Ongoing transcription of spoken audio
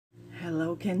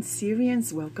So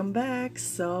Cancerians, welcome back.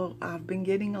 So I've been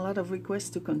getting a lot of requests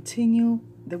to continue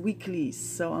the weeklies,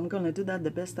 so I'm gonna do that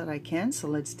the best that I can. So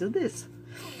let's do this.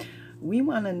 We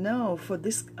want to know for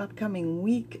this upcoming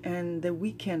week and the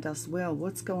weekend as well,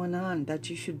 what's going on that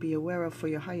you should be aware of for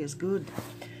your highest good,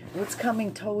 what's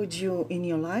coming towards you in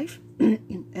your life.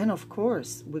 And of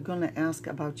course, we're going to ask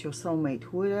about your soulmate,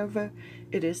 whoever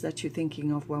it is that you're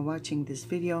thinking of while watching this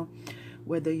video,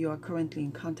 whether you are currently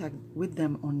in contact with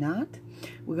them or not.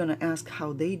 We're going to ask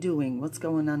how they doing, what's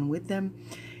going on with them,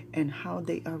 and how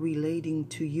they are relating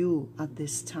to you at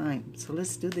this time. So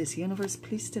let's do this. Universe,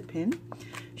 please step in.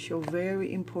 Show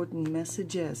very important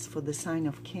messages for the sign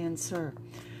of Cancer.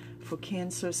 For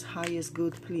Cancer's highest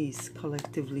good, please,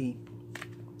 collectively.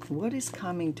 What is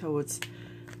coming towards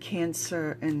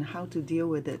Cancer and how to deal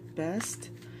with it best?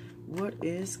 What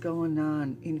is going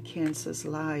on in Cancer's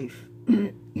life?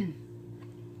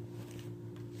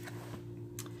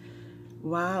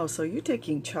 Wow, so you're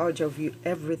taking charge of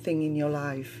everything in your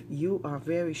life. You are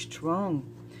very strong.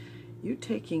 You're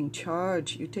taking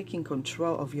charge. You're taking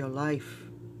control of your life.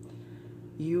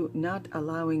 You're not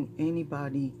allowing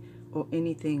anybody or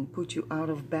anything put you out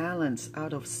of balance,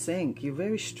 out of sync. You're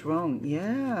very strong.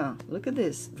 Yeah, look at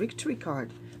this. Victory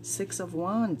card. 6 of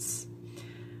Wands.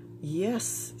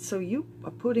 Yes, so you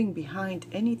are putting behind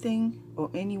anything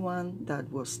or anyone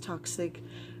that was toxic,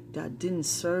 that didn't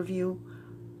serve you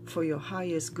for your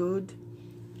highest good.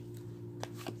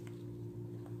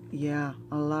 Yeah,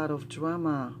 a lot of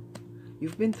drama.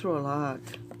 You've been through a lot.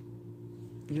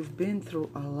 You've been through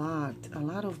a lot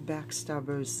of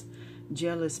backstabbers,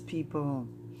 jealous people.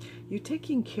 You're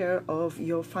taking care of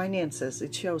your finances.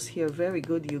 It shows here very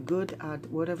good. You're good at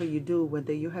whatever you do,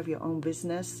 whether you have your own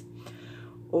business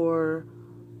or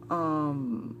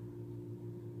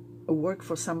work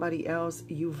for somebody else.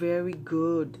 You're very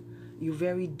good. You're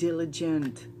very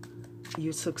diligent.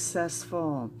 You're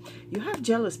successful. You have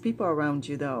jealous people around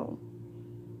you, though.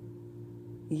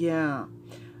 Yeah.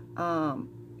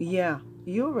 Yeah.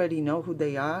 You already know who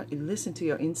they are. You listen to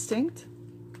your instinct.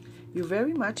 You're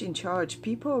very much in charge.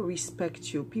 People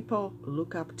respect you. People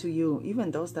look up to you.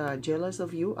 Even those that are jealous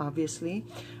of you, obviously,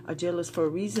 are jealous for a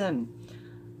reason.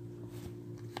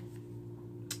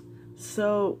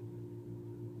 So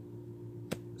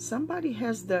somebody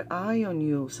has their eye on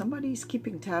you. Somebody is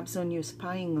keeping tabs on you,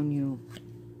 spying on you.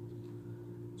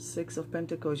 6 of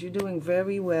Pentacles. You're doing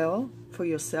very well for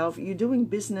yourself. You're doing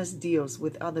business deals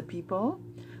with other people.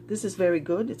 This is very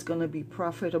good. It's going to be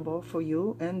profitable for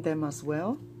you and them as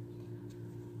well.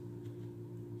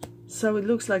 So it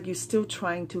looks like you're still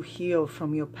trying to heal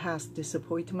from your past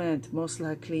disappointment. Most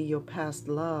likely your past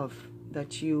love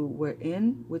that you were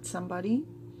in with somebody.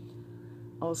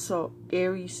 Also,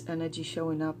 Aries energy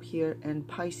showing up here and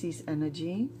Pisces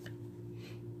energy.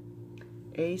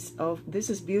 Ace of, this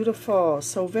is beautiful.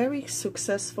 So very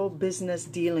successful business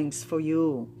dealings for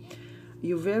you.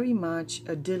 You're very much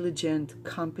a diligent,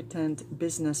 competent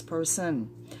business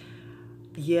person.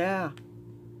 Yeah.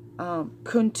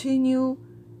 Continue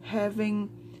having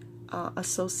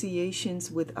associations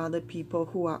with other people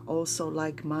who are also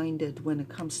like-minded when it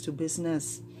comes to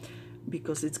business,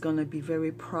 because it's going to be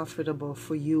very profitable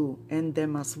for you and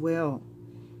them as well.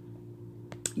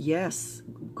 Yes,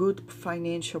 good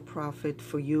financial profit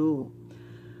for you.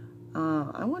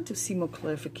 I want to see more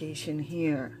clarification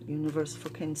here. Universe, for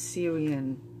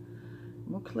Cancerian.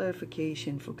 More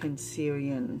clarification for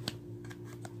Cancerian.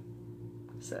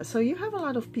 So you have a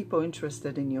lot of people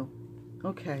interested in you.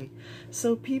 Okay,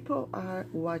 so people are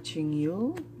watching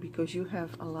you because you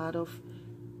have a lot of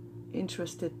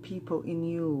interested people in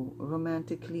you,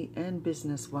 romantically and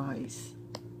business-wise.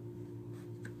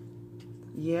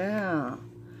 Yeah,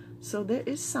 so there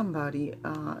is somebody,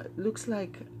 looks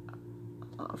like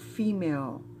a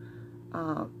female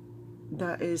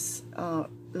that is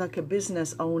like a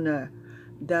business owner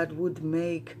that would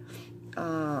make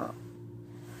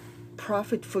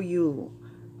profit for you.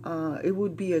 It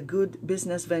would be a good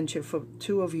business venture for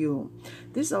two of you.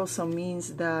 This also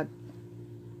means that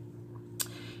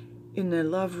in a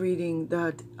love reading,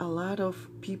 that a lot of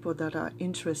people that are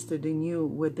interested in you,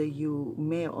 whether you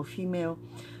male or female,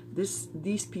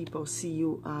 these people see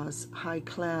you as high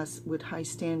class with high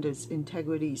standards,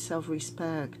 integrity,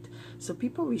 self-respect. So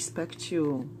people respect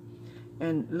you.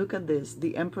 And look at this.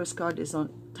 The Empress card is on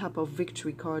top of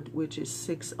Victory card, which is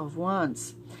 6 of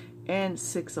Wands and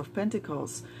 6 of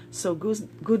Pentacles. So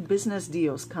good business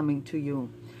deals coming to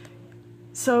you.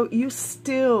 So you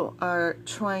still are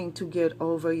trying to get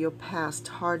over your past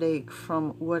heartache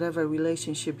from whatever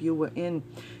relationship you were in.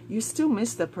 You still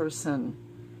miss the person.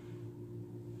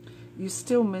 You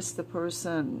still miss the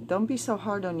person. Don't be so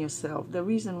hard on yourself. The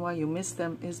reason why you miss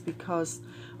them is because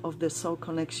of the soul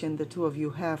connection the two of you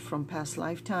have from past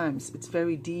lifetimes. It's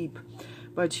very deep,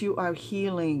 but you are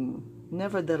healing.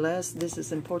 Nevertheless, this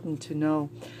is important to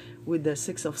know with the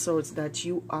Six of Swords, that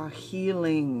you are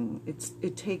healing.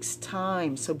 It takes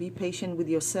time, so be patient with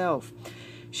yourself.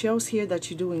 Shows here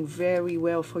that you're doing very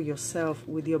well for yourself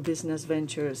with your business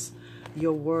ventures,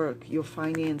 your work, your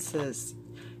finances.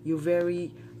 You're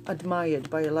very admired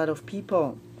by a lot of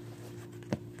people.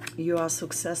 You are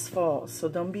successful, so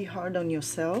don't be hard on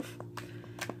yourself.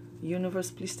 Universe,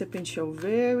 please step in, show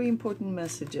very important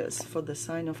messages for the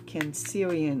sign of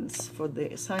Cancerians, for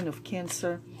the sign of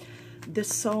Cancer, the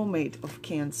soulmate of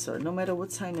Cancer, no matter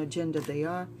what sign or gender they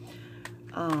are,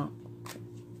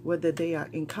 whether they are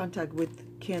in contact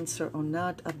with Cancer or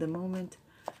not at the moment.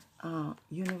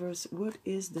 Universe, what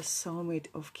is the soulmate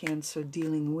of Cancer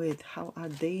dealing with? How are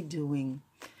they doing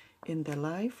in their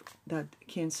life that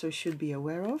Cancer should be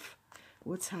aware of?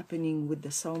 What's happening with the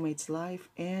soulmate's life?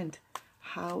 And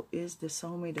how is the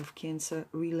soulmate of Cancer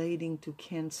relating to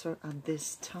Cancer at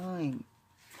this time?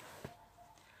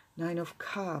 Nine of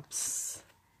Cups.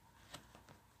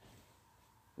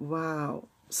 Wow.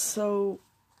 So,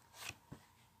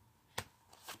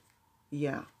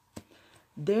 yeah.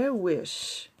 Their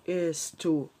wish is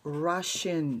to rush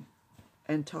in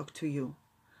and talk to you.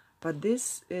 But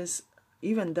this is,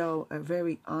 even though a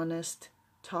very honest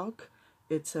talk,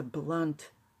 it's a blunt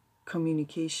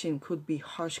communication, could be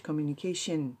harsh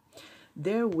communication.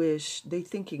 Their wish, they're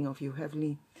thinking of you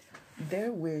heavily.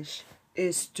 Their wish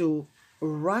is to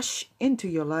rush into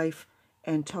your life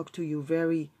and talk to you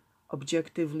very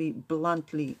objectively,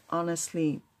 bluntly,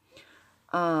 honestly.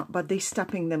 But they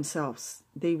stopping themselves.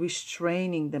 They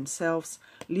restraining themselves.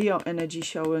 Leo energy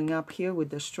showing up here with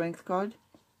the Strength card.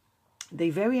 They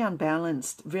very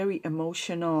unbalanced, very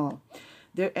emotional.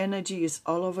 Their energy is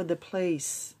all over the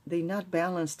place. They're not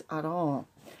balanced at all.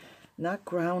 Not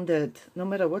grounded, no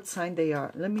matter what sign they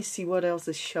are. Let me see what else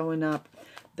is showing up.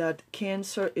 That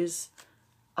Cancer is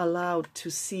allowed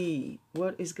to see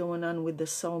what is going on with the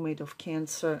soulmate of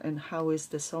Cancer and how is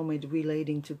the soulmate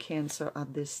relating to Cancer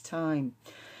at this time.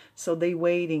 So they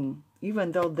waiting,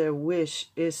 even though their wish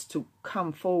is to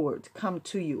come forward, come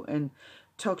to you and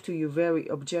talk to you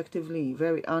very objectively,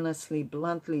 very honestly,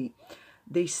 bluntly.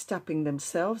 They stopping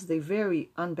themselves. They very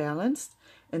unbalanced,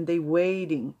 and they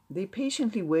waiting. They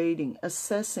patiently waiting,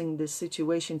 assessing the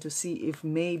situation to see if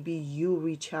maybe you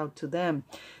reach out to them.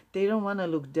 They don't want to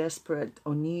look desperate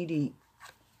or needy.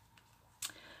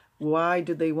 Why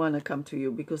do they want to come to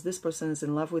you? Because this person is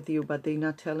in love with you, but they're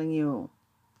not telling you.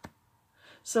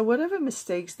 So whatever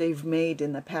mistakes they've made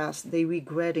in the past, they're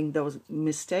regretting those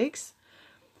mistakes.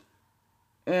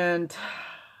 And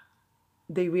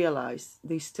they realize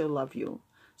they still love you.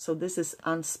 So this is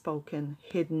unspoken,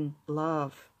 hidden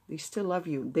love. They still love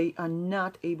you. They are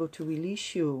not able to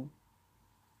release you.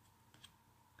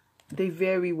 They're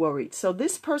very worried. So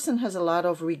this person has a lot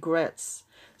of regrets.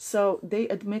 So they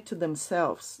admit to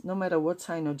themselves, no matter what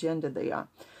sign or gender they are,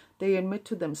 they admit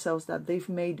to themselves that they've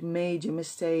made major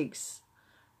mistakes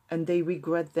and they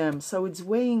regret them. So it's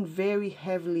weighing very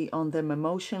heavily on them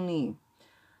emotionally.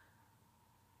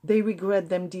 They regret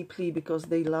them deeply because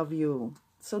they love you.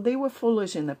 So they were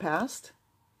foolish in the past.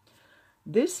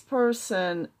 This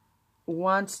person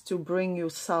wants to bring you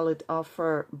solid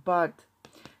offer, but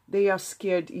they are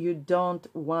scared you don't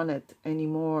want it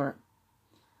anymore.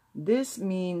 This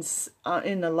means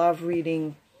in a love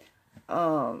reading,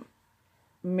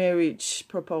 marriage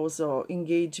proposal,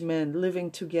 engagement,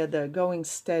 living together, going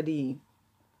steady.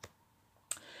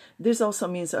 This also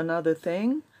means another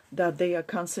thing, that they are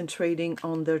concentrating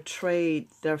on their trade,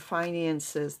 their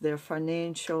finances, their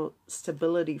financial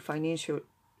stability, financial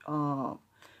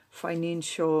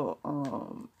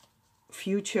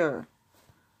future.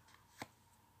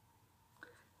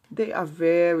 They are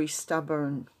very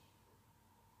stubborn.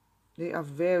 They are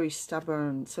very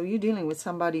stubborn. So you're dealing with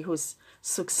somebody who's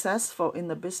successful in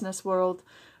the business world,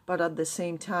 but at the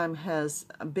same time has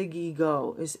a big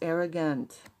ego, is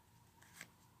arrogant.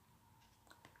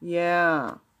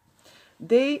 Yeah.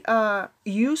 They are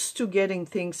used to getting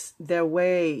things their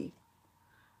way.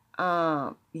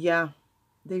 Yeah.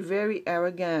 They're very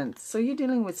arrogant. So you're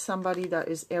dealing with somebody that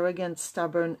is arrogant,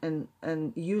 stubborn,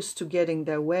 and used to getting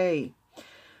their way.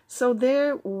 So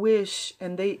their wish,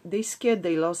 and they scared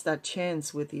they lost that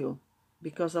chance with you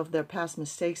because of their past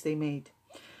mistakes they made.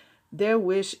 Their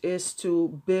wish is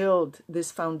to build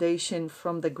this foundation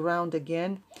from the ground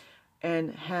again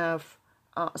and have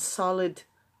a solid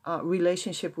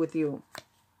relationship with you.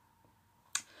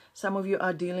 Some of you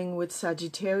are dealing with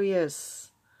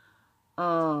Sagittarius.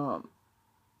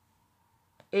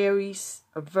 Aries,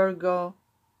 Virgo,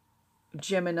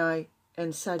 Gemini,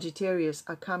 and Sagittarius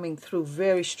are coming through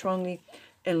very strongly,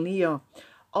 and Leo.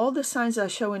 All the signs are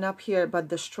showing up here, but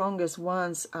the strongest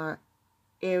ones are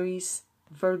Aries,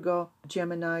 Virgo,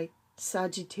 Gemini,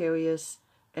 Sagittarius,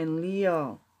 and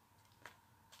Leo.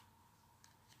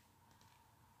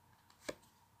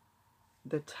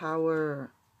 The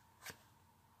Tower.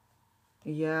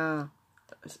 Yeah,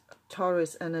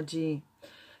 Taurus energy.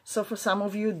 So for some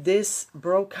of you, this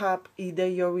broke up either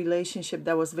your relationship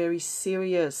that was very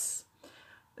serious.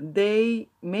 They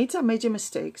made some major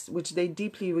mistakes, which they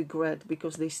deeply regret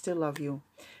because they still love you.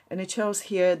 And it shows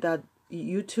here that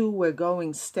you two were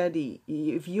going steady.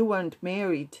 If you weren't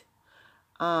married,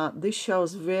 this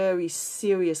shows very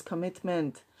serious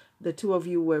commitment. The two of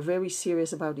you were very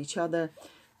serious about each other,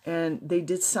 and they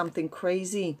did something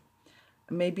crazy.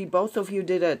 Maybe both of you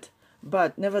did it,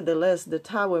 but nevertheless, the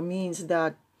Tower means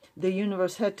that the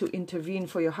universe had to intervene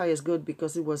for your highest good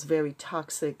because it was very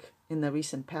toxic in the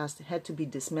recent past. It had to be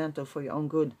dismantled for your own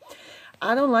good.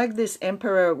 I don't like this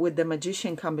Emperor with the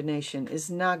Magician combination. It's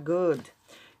not good.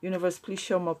 Universe, please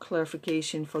show more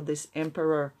clarification for this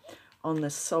Emperor on the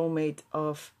soulmate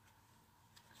of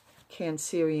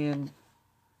Cancerian.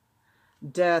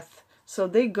 Death. So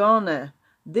they gonna,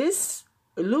 this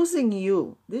losing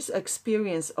you, this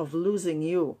experience of losing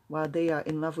you while they are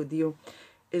in love with you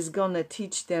is gonna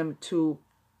teach them to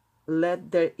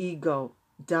let their ego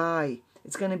die.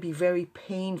 It's gonna be very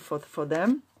painful for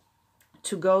them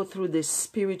to go through this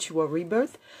spiritual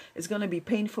rebirth. It's gonna be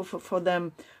painful for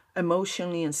them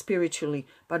emotionally and spiritually,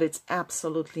 but it's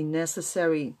absolutely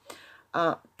necessary.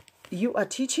 You are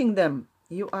teaching them.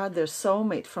 You are their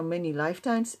soulmate from many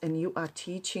lifetimes, and you are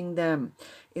teaching them.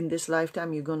 In this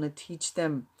lifetime, you're going to teach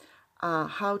them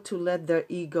how to let their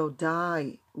ego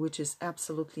die, which is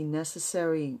absolutely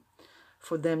necessary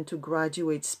for them to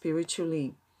graduate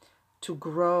spiritually, to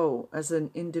grow as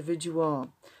an individual.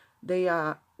 They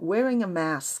are wearing a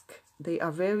mask. They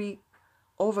are very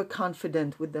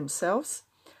overconfident with themselves.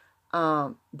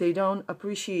 They don't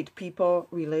appreciate people,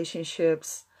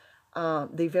 relationships.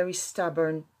 They're very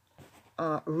stubborn,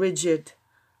 rigid,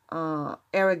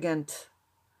 arrogant.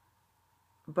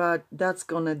 But that's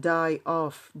gonna die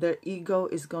off. Their ego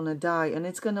is gonna die, and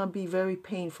it's gonna be very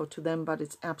painful to them, but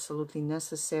it's absolutely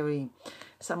necessary.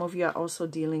 Some of you are also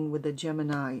dealing with the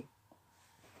Gemini.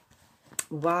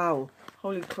 Wow,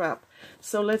 holy crap.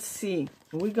 So let's see.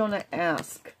 We're gonna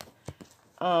ask,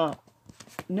 no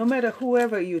matter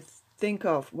whoever you think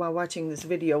of while watching this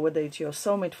video, whether it's your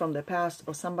soulmate from the past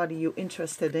or somebody you're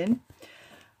interested in,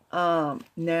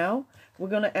 now we're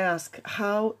going to ask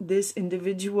how this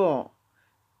individual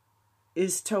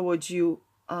is towards you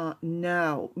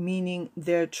now, meaning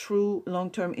their true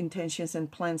long-term intentions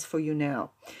and plans for you now.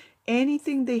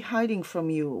 Anything they're hiding from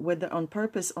you, whether on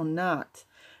purpose or not,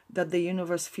 that the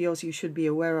universe feels you should be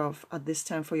aware of at this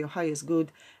time for your highest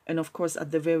good. And of course,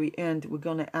 at the very end, we're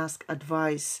going to ask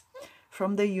advice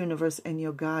from the universe and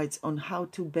your guides on how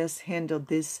to best handle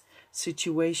this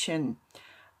situation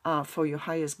for your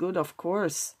highest good. Of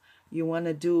course, you want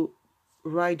to do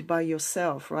right by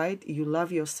yourself, right? You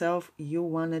love yourself. You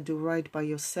want to do right by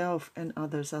yourself and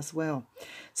others as well.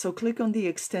 So click on the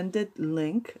extended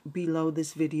link below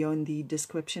this video in the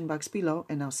description box below,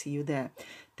 and I'll see you there.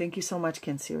 Thank you so much,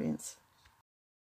 Cancerians.